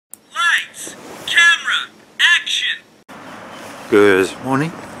Good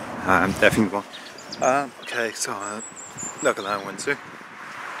morning. I'm definitely one. Okay, so look at that Wednesday.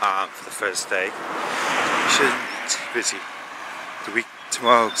 For the first day. Shouldn't be busy. The week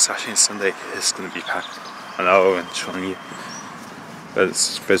tomorrow, Saturday and Sunday is going to be packed. I know I'm showing you, but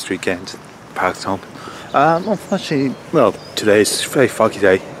it's the first weekend. Packed home. Unfortunately, well, today's a very foggy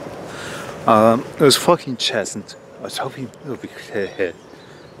day. It was foggy in Cheshunt. I was hoping it would be clear here,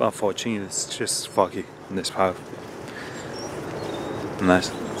 but unfortunately, it's just foggy in this part.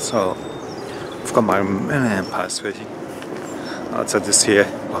 Nice. So I've got my Merlin pass with you. Outside this here,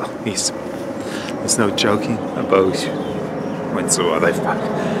 well, there's no joking about when's the life pack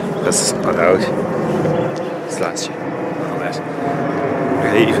because I got out this last year.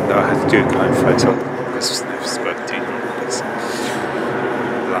 Okay, even though I had to do a kind photo because I was about to do this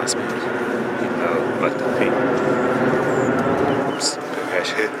the last minute, even though but oops, bit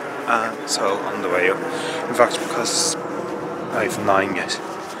here. So on the way up, in fact, because I have 9 yet.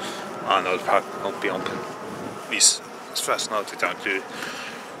 I know the park won't be open. At least as fast now they don't do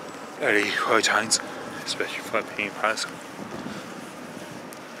early high times, especially for a paying pass.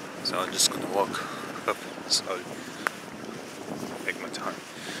 So I'm just gonna walk up slowly, make my time.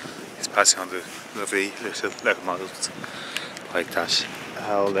 It's passing on the lovely little Lego models like that.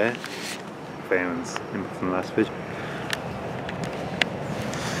 Hell there. Famous from the last video.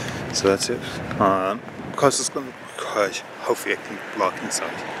 So that's it. Because it's gonna be quiet. Hopefully I can block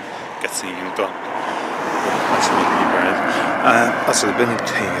inside, get something done. That's really bad. Also the big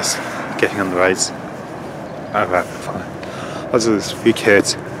thing is getting on the rides. I'm fine. Also there's a few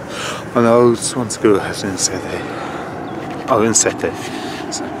kids. I know one school has an inset day. Oh, inset day.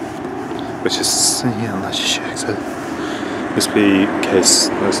 So, which is, yeah, I'm not sure. So must be a case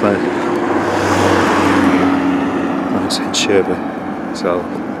last night. I wasn't sure, but so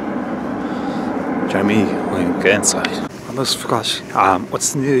Jeremy, when you get inside. I almost forgot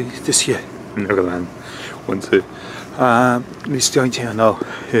what's new this year in Merlin. At least the only thing I know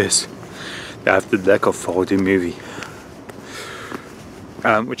is they have the Lego 4D movie,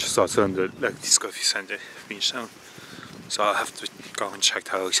 which is also on the Lego Discovery Centre being shown. So I'll have to go and check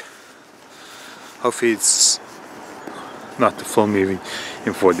that out. Hopefully it's not the full movie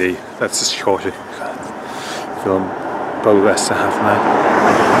in 4D, that's a shorter film, probably less than half an hour.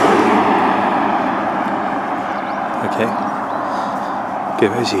 Okay,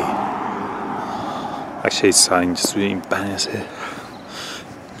 get ready. Actually, it's sign just reading banners here.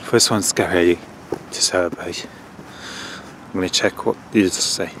 First one's get ready to celebrate. I'm going to check what these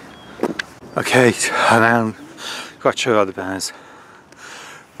say. Okay, and now got through all the banners.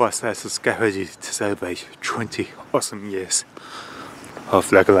 What says is get ready to celebrate 20 awesome years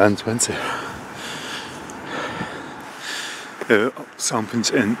of Legoland Winter. It was opened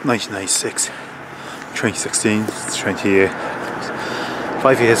in 1996. 2016, 20 years,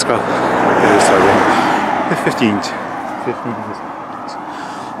 5 years ago. It was like 15 years.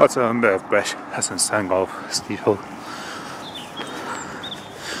 Also, I'm a Brett hasn't sang off steeple.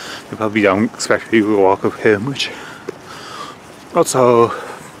 You probably don't expect people to walk up here much. Also,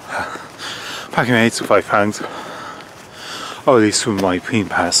 parking rates of £5. Or at least from my Prime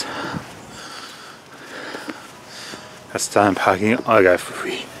Pass. That's stand parking I get for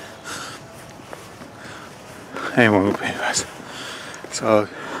free. Anyone will pay that. So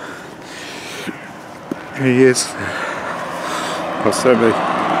here he is. I'll celebrate. In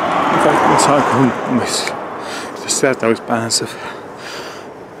fact, once I come, just set those banners of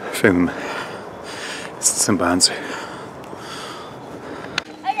film. It's some bands.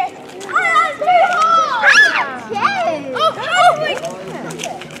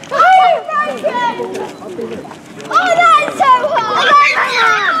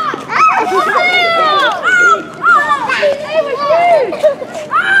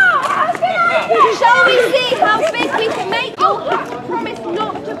 Shall we see how big we can make it? You'll have to promise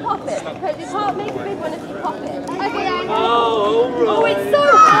not to pop it, because you can't make a big one if you pop it. Okay, then. Oh, it's so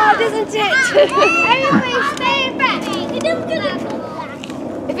hard, isn't it? Everybody stay back. If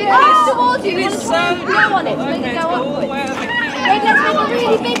it comes towards you, you want to try and blow on it to make it go upwards. Wait, let's make a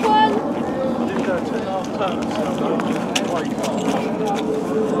really big one.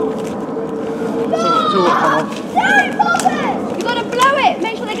 Don't pop it! You've got to blow it.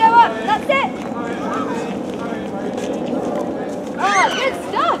 Make sure they go up. That's it. Oh, good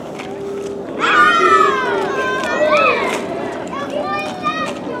stuff!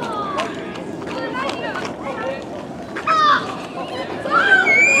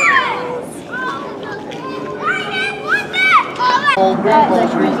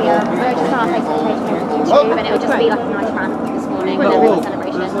 There's going to be a very fast expectation and it'll just be like a nice run this morning. We'll celebrate.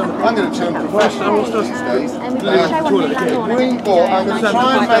 I'm going to turn professional these days. Green ball. I'm going to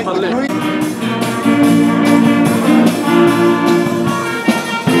try and make the green.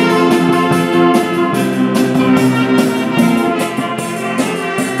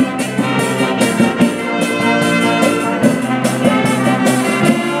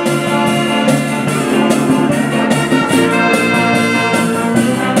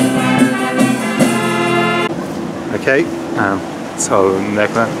 Okay, so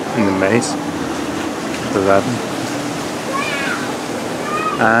Negla in the maze, 11,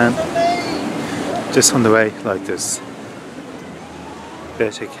 and just on the way, like this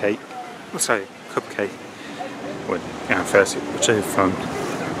birthday cake, sorry, cupcake with anniversary, which I found,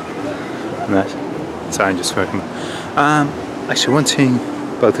 and that, so I'm just working. Actually, one thing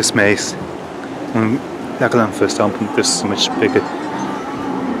about this maze, when Legoland first opened, this is a much bigger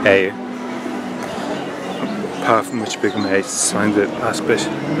area. Apart from much bigger maze, so I'm the last bit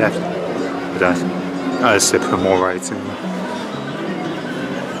left with that. I just put more rides in.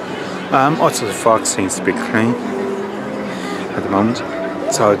 Also the fog seems to be clean at the moment,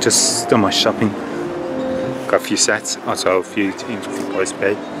 so I just done my shopping. Got a few sets, also a few things for price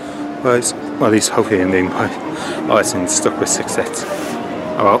pay. Well, at least hopefully in the price. I was stuck with 6 sets.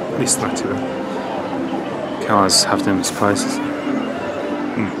 Oh well, at least not too bad. Can always have them as prices.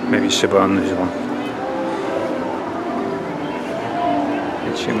 Maybe ship on this one.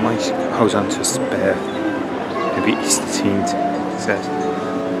 She might hold on to a spare, maybe Easter themed set.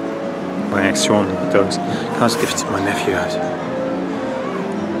 My extra one of those. Can I just give it to my nephew out?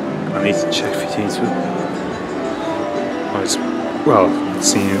 I need to check for things with. Well,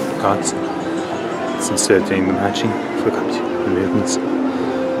 seeing cards. Instead of doing the matching, forgot the movements.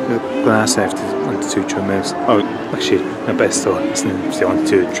 The last I have to want the 2 drum moves. Oh, actually, my best thought is if they want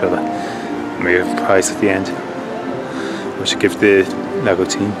to do each other. Maybe have a prize at the end. I should give the Lego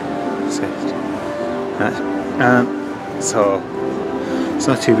team set. So it's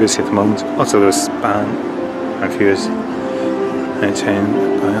not too busy at the moment. Also there's Span and Fuse Entertainment.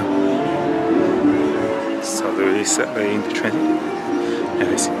 So they're really setting the trend.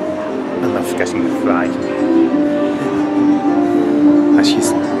 Anyways, I'm not forgetting the flag. Actually,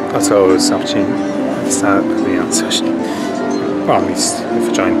 also this opportunity to start putting on session. Well, at least if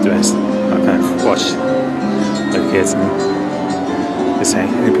I join the rest, I kind of watch like kids and the same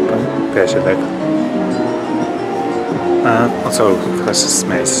better like. Also, because this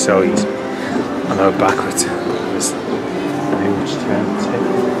maze is so easy, I know backwards. There's which turn to take.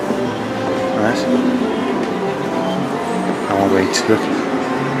 Alright. I won't wait to look.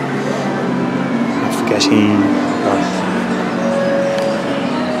 I'm forgetting.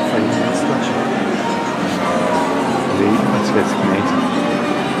 That's a bit amazing.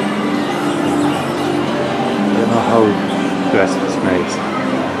 I don't know how the rest of this maze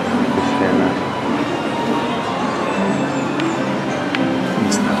is there now.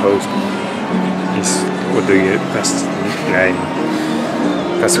 He's not host. He's will do your best name.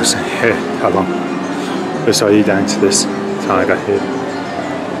 That's what's here. How long? I saw you down to this time I got here.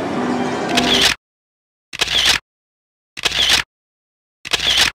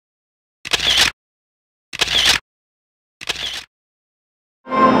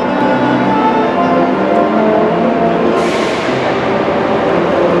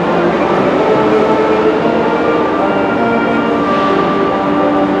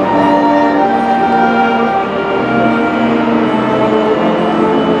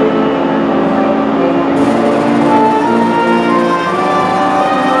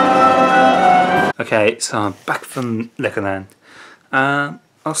 Okay, so I'm back from Legoland.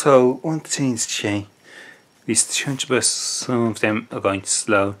 Also, one of the things to change. These change bus, some of them are going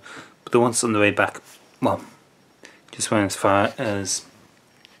slow, but the ones on the way back, well, just went as far as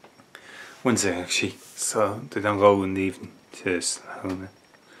Wednesday actually, so they don't go in the evening to slow.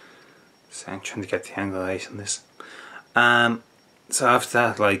 So I'm trying to get the angle right on this. So after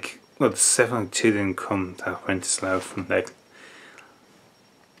that, like, well, the 702 didn't come, that went slow from like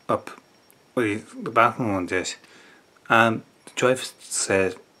up. Well, the back one did. The driver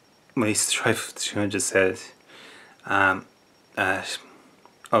said, well, the driver 200 said that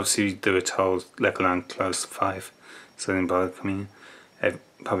obviously they were told Legoland closed at 5, so they didn't bother coming in.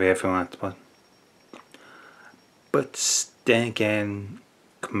 Probably everyone at the bottom. But then again,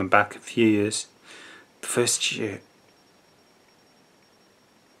 coming back a few years, the first year,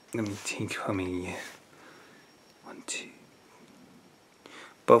 let me think how many years. 1, 2.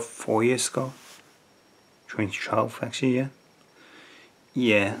 About 4 years ago, 2012 actually,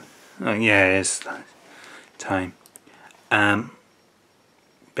 yeah, it's that time.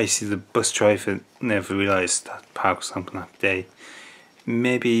 Basically the bus driver never realised that the park was open that day.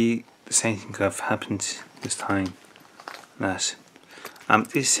 maybe the same thing could have happened this time. That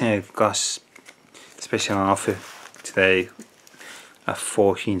this thing I've got special offer today at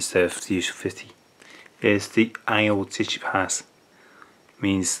 40 instead of the usual 50 is the annual DigiPass.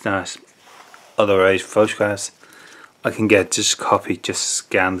 Means that otherwise photographs I can get just a copy, just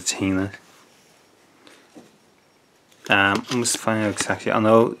scan the tina. I must find out exactly. I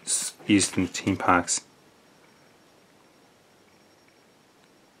know it's used in theme parks.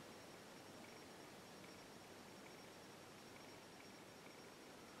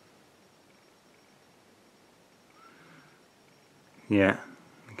 Yeah,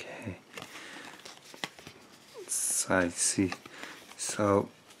 okay. So I see. So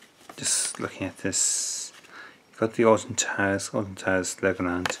just looking at this, you've got the Alton Towers,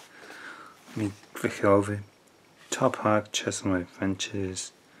 Legoland. Let me click it over. Top Park, Cheshire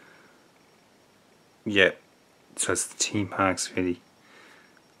Adventures. Yeah, so it's the theme parks really.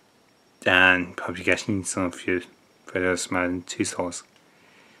 And probably getting some of your videos from Merlin 2 stores.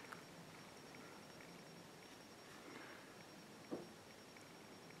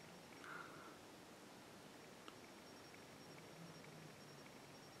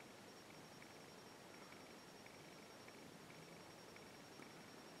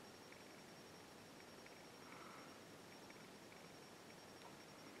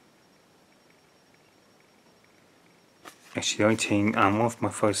 Actually, the only thing, one of my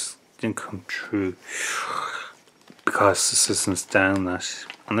photos didn't come through because the system's down. That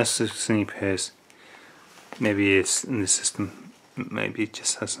unless there's any pairs, maybe it's in the system. Maybe it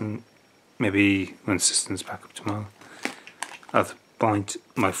just hasn't. Maybe when the system's back up tomorrow, I'll have to bind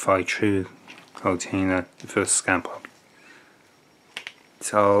my file through coding that the first scan pop.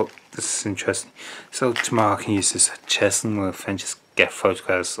 So this is interesting. So tomorrow I can use this at Chesson where I can just get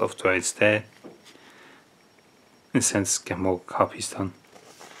photographs of the rides there. In a sense, get more copies done.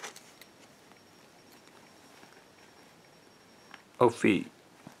 Hopefully,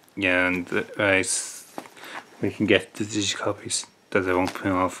 yeah, and we can get the digital copies that I won't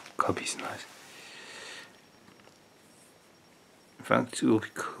print off copies tonight. In fact, it would be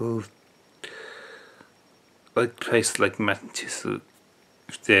cool. Like places like Massachusetts,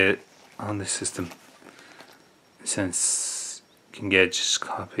 if they're on the system, in a sense, you can get just a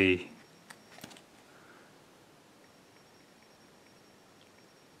copy.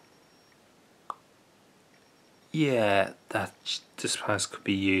 Yeah, that this pass could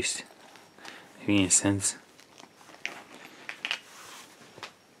be used in a sense.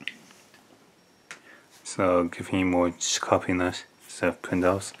 So giving you more just copying that instead of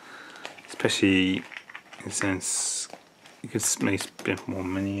printouts. Especially in a sense you could make a bit more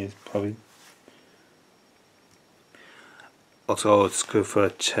money probably. Also it's good for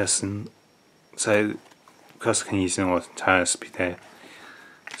chess and so because I can use an entire speed there.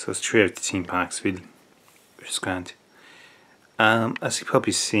 So it's 3 of the theme parks really. Which is grand. As you've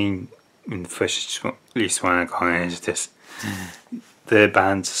probably seen in the first, at least when I got into this, the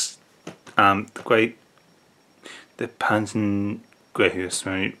bands, the Panton Great House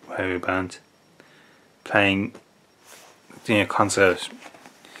Railway Band playing doing a concert at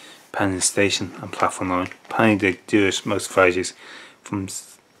Panton Station and Platform 9. Apparently they do it most Fridays from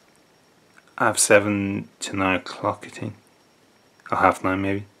 7:30 to 9 o'clock I think, or 9:30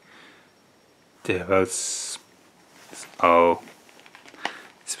 maybe. Thereabouts. Oh,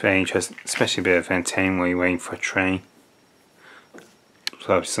 it's very interesting, especially a bit of entertainment while you're waiting for a train.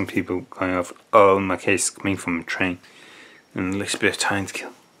 So some people going off, oh in my case coming from a train, and a little bit of time to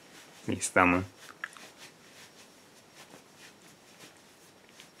kill. At least that one.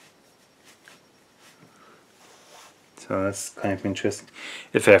 So that's kind of interesting.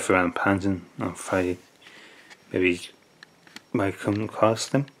 If ever around Panton on Friday, maybe might come across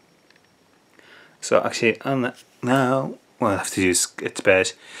them. So actually, now what I have to do is get to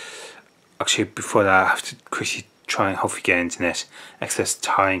bed. Actually, before that, I have to quickly try and hopefully get internet access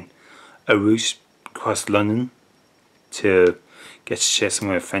time. A route across London to get to Chesson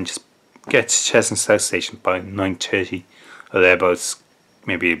where get to Chesson South Station by 9:30 or thereabouts,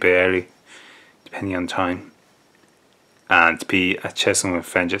 maybe a bit early, depending on time. And to be at Chesson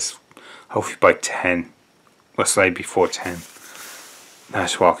with Fenges, hopefully by 10, or slightly before 10.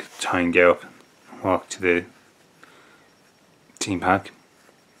 Nice walk, try and get up. Walk to the theme park.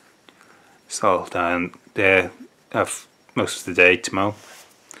 So down there have most of the day tomorrow.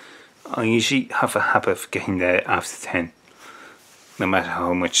 I usually have a habit of getting there after 10, no matter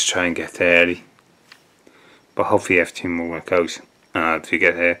how much I try and get there early. But hopefully everything will work out to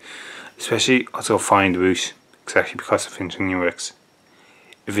get there. Especially also find the route, exactly because of engineering works.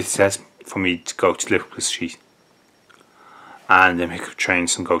 If it says for me to go to Liverpool Street, and then pick up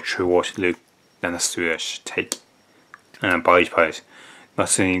trains and go through Waterloo. Then that's the way I should take. And then bypass. Not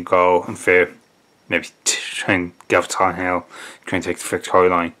saying go and fair, maybe try and get up Town Hill, try and take the Victoria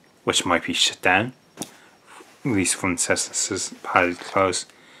line, which might be shut down. At least from Cessna's pilot close.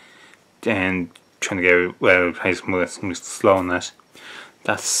 Then trying to get where the place moves slow on that.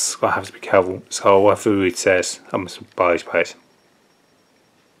 That's what I have to be careful. So whatever the route says, I must bypass.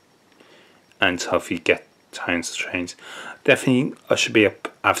 And so if you get times of trains, definitely I should be up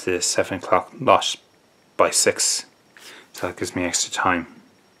after 7 o'clock, not by 6, so that gives me extra time.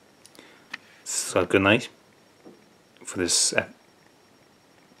 So good night for this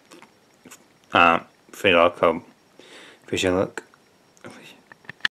vlog. Visual look.